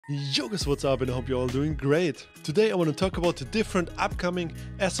Yo guys, what's up, and I hope you're all doing great. Today I want to talk about the different upcoming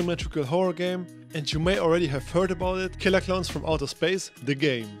asymmetrical horror game, and you may already have heard about it, Killer Klowns from Outer Space, the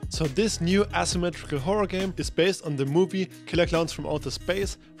game. So this new asymmetrical horror game is based on the movie Killer Klowns from Outer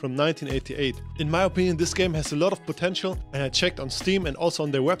Space from 1988. In my opinion, this game has a lot of potential, and I checked on Steam and also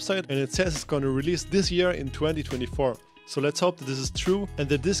on their website, and it says it's going to release this year in 2024. So let's hope that this is true and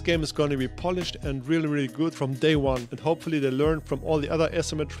that this game is going to be polished and really good from day one, and hopefully they learn from all the other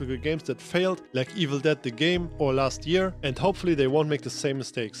asymmetrical games that failed, like Evil Dead the game or last year, and hopefully they won't make the same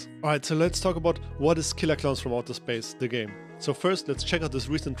mistakes. Alright, so let's talk about what is Killer Klowns from Outer Space, the game. So first, let's check out this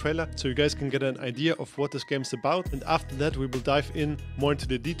recent trailer so you guys can get an idea of what this game is about, and after that we will dive in more into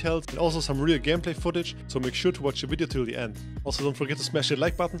the details and also some real gameplay footage, so make sure to watch the video till the end. Also don't forget to smash the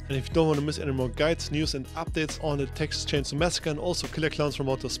like button, and if you don't want to miss any more guides, news and updates on the Texas Chainsaw Massacre and also Killer Klowns from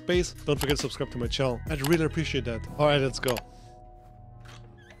Outer Space, don't forget to subscribe to my channel. I'd really appreciate that. Alright, let's go.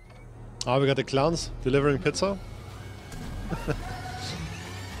 We got the clowns delivering pizza.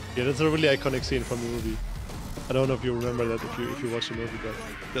 Yeah, that's a really iconic scene from the movie. I don't know if you remember that if you watch the movie, but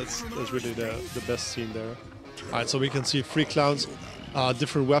that's really the best scene there. Alright, so we can see 3 clowns,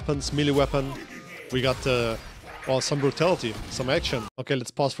 different weapons, melee weapon. We got some brutality, some action. Okay,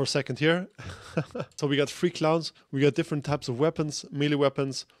 let's pause for a second here. So we got 3 clowns, we got different types of weapons, melee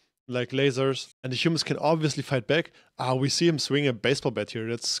weapons, like lasers, and the humans can obviously fight back. We see him swing a baseball bat here,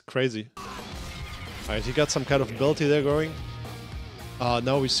 that's crazy. Alright, he got some kind of ability there going.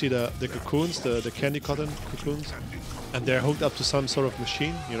 Now we see the cocoons, the candy cotton cocoons, and they're hooked up to some sort of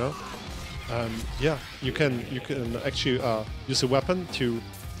machine, you know. Yeah, you can actually use a weapon to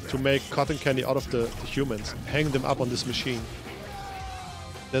make cotton candy out of the humans, hang them up on this machine.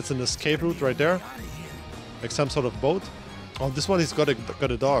 That's an escape route right there, like some sort of boat. Oh, this one he's got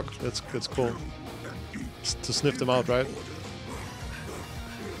a dog. That's cool. To sniff them out, right?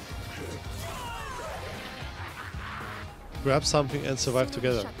 Grab something and survive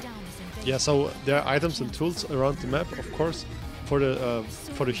together. Yeah, so there are items and tools around the map, of course, for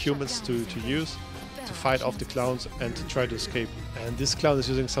the humans to use to fight off the clowns and to try to escape. And this clown is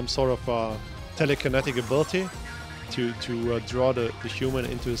using some sort of telekinetic ability to draw the human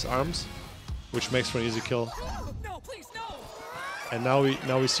into his arms, which makes for an easy kill. And now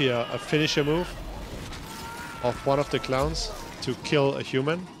we see a finisher move of one of the clowns to kill a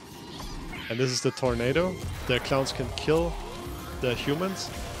human. And this is the tornado. The clowns can kill the humans,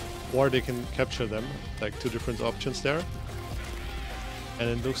 or they can capture them, like 2 different options there. And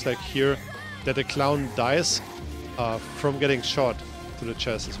it looks like here that the clown dies from getting shot to the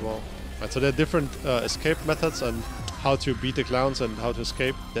chest as well. Right, so there are different escape methods and how to beat the clowns and how to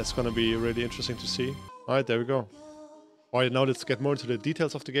escape. That's going to be really interesting to see. Alright, there we go. Alright, now let's get more into the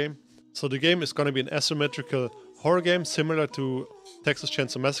details of the game. So the game is going to be an asymmetrical horror game similar to Texas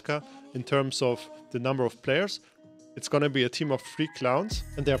Chainsaw Massacre in terms of the number of players. It's going to be a team of 3 clowns,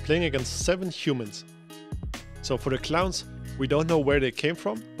 and they are playing against 7 humans. So for the clowns, we don't know where they came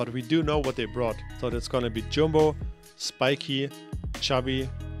from, but we do know what they brought. So that's going to be Jumbo, Spiky, Chubby,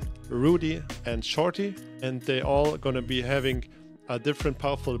 Rudy and Shorty, and they all going to be having different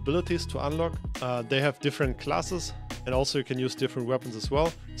powerful abilities to unlock. They have different classes, and also you can use different weapons as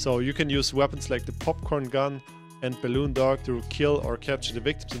well. So you can use weapons like the popcorn gun and balloon dog to kill or capture the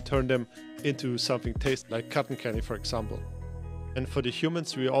victims and turn them into something tasty, like cotton candy, for example. And for the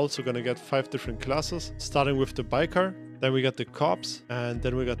humans, we're also gonna get 5 different classes, starting with the biker, then we got the cops, and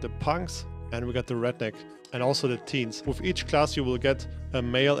then we got the punks, and we got the redneck, and also the teens. With each class you will get a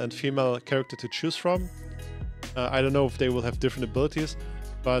male and female character to choose from. I don't know if they will have different abilities,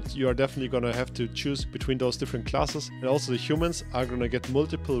 but you are definitely gonna have to choose between those different classes. And also the humans are gonna get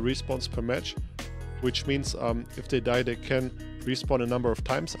multiple respawns per match, which means if they die, they can respawn a number of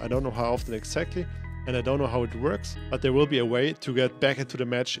times. I don't know how often exactly, and I don't know how it works, but there will be a way to get back into the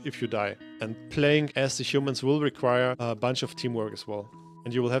match if you die. And playing as the humans will require a bunch of teamwork as well.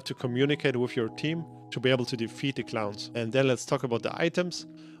 And you will have to communicate with your team to be able to defeat the clowns. And then let's talk about the items.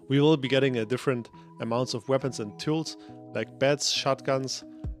 We will be getting different amounts of weapons and tools, like bats, shotguns,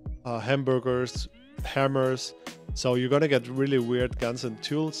 hamburgers, hammers. So you're gonna get really weird guns and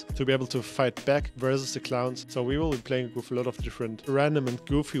tools to be able to fight back versus the clowns. So we will be playing with a lot of different random and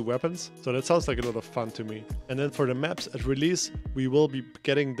goofy weapons. So that sounds like a lot of fun to me. And then for the maps at release, we will be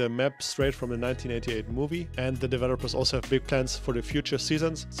getting the map straight from the 1988 movie. And the developers also have big plans for the future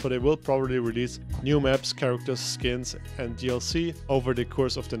seasons. So they will probably release new maps, characters, skins and DLC over the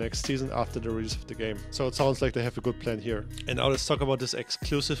course of the next season after the release of the game. So it sounds like they have a good plan here. And now let's talk about this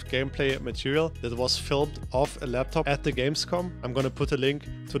exclusive gameplay material that was filmed off a laptop at the Gamescom. I'm gonna put a link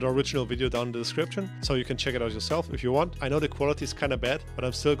to the original video down in the description so you can check it out yourself if you want. I know the quality is kind of bad, but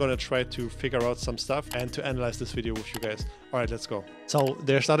I'm still gonna try to figure out some stuff and to analyze this video with you guys. Alright, let's go. So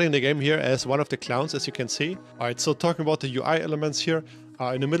they're starting the game here as one of the clowns, as you can see. Alright, so talking about the UI elements here,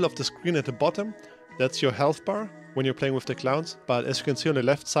 in the middle of the screen at the bottom, that's your health bar when you're playing with the clowns. But as you can see on the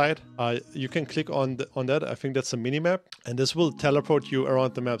left side, you can click on that. I think that's a mini-map, and this will teleport you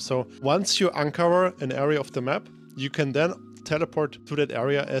around the map. So once you uncover an area of the map, you can then teleport to that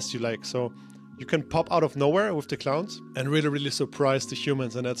area as you like. So you can pop out of nowhere with the clowns and really surprise the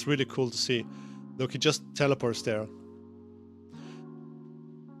humans, and that's really cool to see. Look, he just teleports there.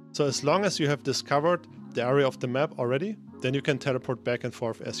 So as long as you have discovered the area of the map already, then you can teleport back and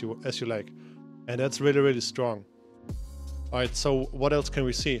forth as you like. And that's really strong. Alright, so what else can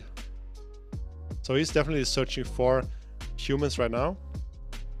we see? So he's definitely searching for humans right now.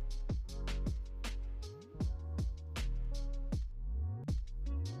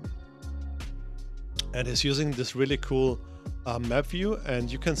 And he's using this really cool map view,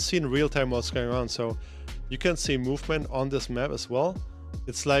 and you can see in real time what's going on. So you can see movement on this map as well.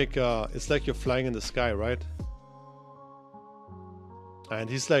 It's like you're flying in the sky, right? And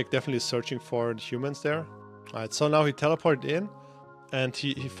he's like definitely searching for the humans there. Alright, so now he teleported in and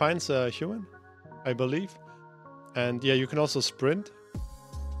he finds a human, I believe. And yeah, you can also sprint.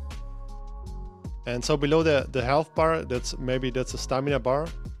 And so below the health bar, that's a stamina bar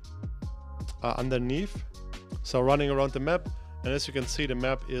underneath. So running around the map, and as you can see, the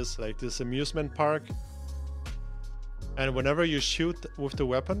map is like this amusement park. And whenever you shoot with the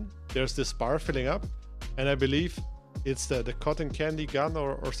weapon, there's this bar filling up, and I believe it's the cotton candy gun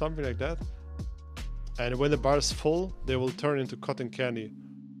or something like that. And when the bar is full, they will turn into cotton candy,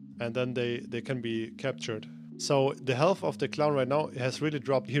 and then they can be captured. So the health of the clown right now has really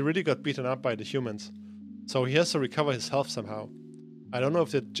dropped. He really got beaten up by the humans, so he has to recover his health somehow. I don't know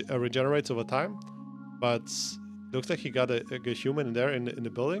if it regenerates over time, but looks like he got a human in there in the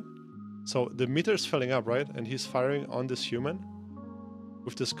building. So the meter is filling up, right? And he's firing on this human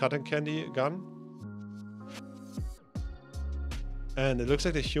with this cotton candy gun. And it looks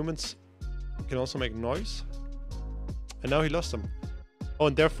like the humans can also make noise. And now he lost them. Oh,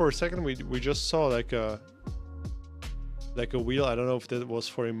 and there for a second we just saw like a wheel. I don't know if that was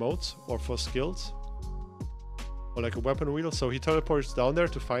for emotes or for skills, or like a weapon wheel. So he teleports down there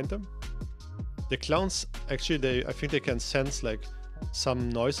to find them. The clowns actually, I think they can sense like some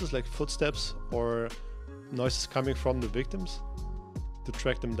noises, like footsteps or noises coming from the victims, to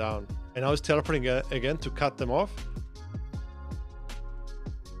track them down. And now he's teleporting again to cut them off.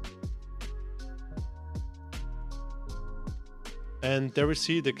 And there we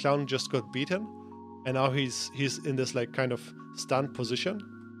see the clown just got beaten, and now he's in this like kind of stunned position.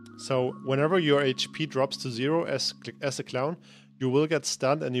 So whenever your HP drops to 0 as a clown, you will get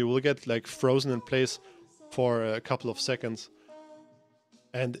stunned and you will get like frozen in place for a couple of seconds.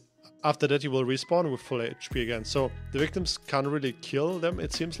 And after that you will respawn with full HP again. So the victims can't really kill them,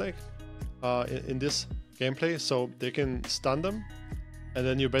 it seems like, in this gameplay. So they can stun them, and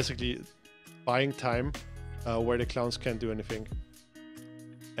then you're basically buying time where the clowns can't do anything.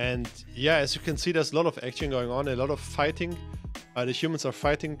 And yeah, as you can see, there's a lot of action going on, a lot of fighting. The humans are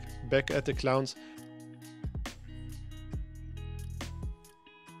fighting back at the clowns.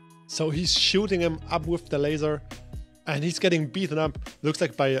 So he's shooting him up with the laser, and he's getting beaten up. Looks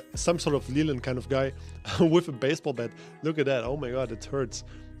like by some sort of Leland kind of guy with a baseball bat. Look at that. Oh my god, it hurts.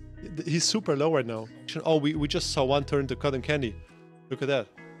 He's super low right now. Oh, we just saw one turn to cotton candy. Look at that.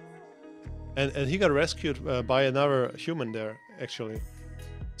 And he got rescued by another human there, actually.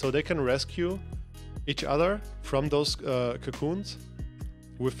 So they can rescue each other from those cocoons.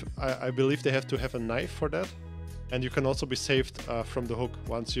 With, I believe they have to have a knife for that. And you can also be saved from the hook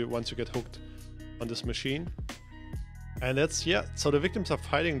once you get hooked on this machine. And that's, yeah, so the victims are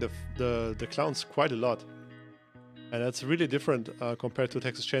fighting the clowns quite a lot. And that's really different compared to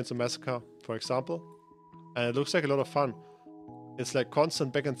Texas Chainsaw Massacre, for example. And it looks like a lot of fun. It's like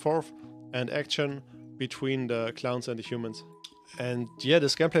constant back and forth and action between the clowns and the humans. And yeah,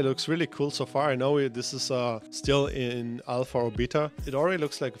 this gameplay looks really cool so far. I know this is still in alpha or beta. It already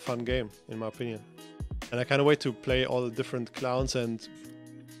looks like a fun game, in my opinion. And I can't wait to play all the different clowns and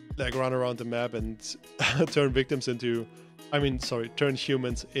like run around the map and turn victims into, turn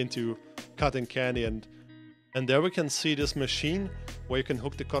humans into cotton candy. And there we can see this machine where you can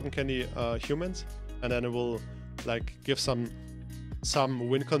hook the cotton candy humans, and then it will like give some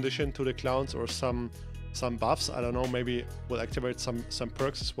win condition to the clowns or some buffs. I don't know, maybe we'll activate some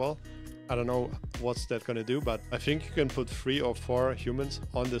perks as well. I don't know what's that gonna do, but I think you can put 3 or 4 humans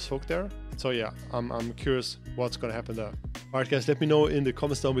on this hook there. So yeah, I'm curious what's gonna happen there. Alright guys, let me know in the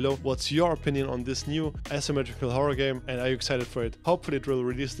comments down below what's your opinion on this new asymmetrical horror game, and are you excited for it? Hopefully it will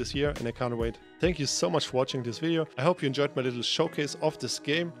release this year and I can't wait. Thank you so much for watching this video. I hope you enjoyed my little showcase of this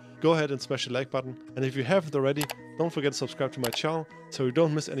game. Go ahead and smash the like button, and if you haven't already, don't forget to subscribe to my channel so you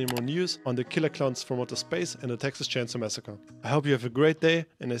don't miss any more news on the Killer Klowns from Outer Space and the Texas Chainsaw Massacre. I hope you have a great day,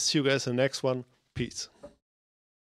 and I see you guys in the next one. Peace.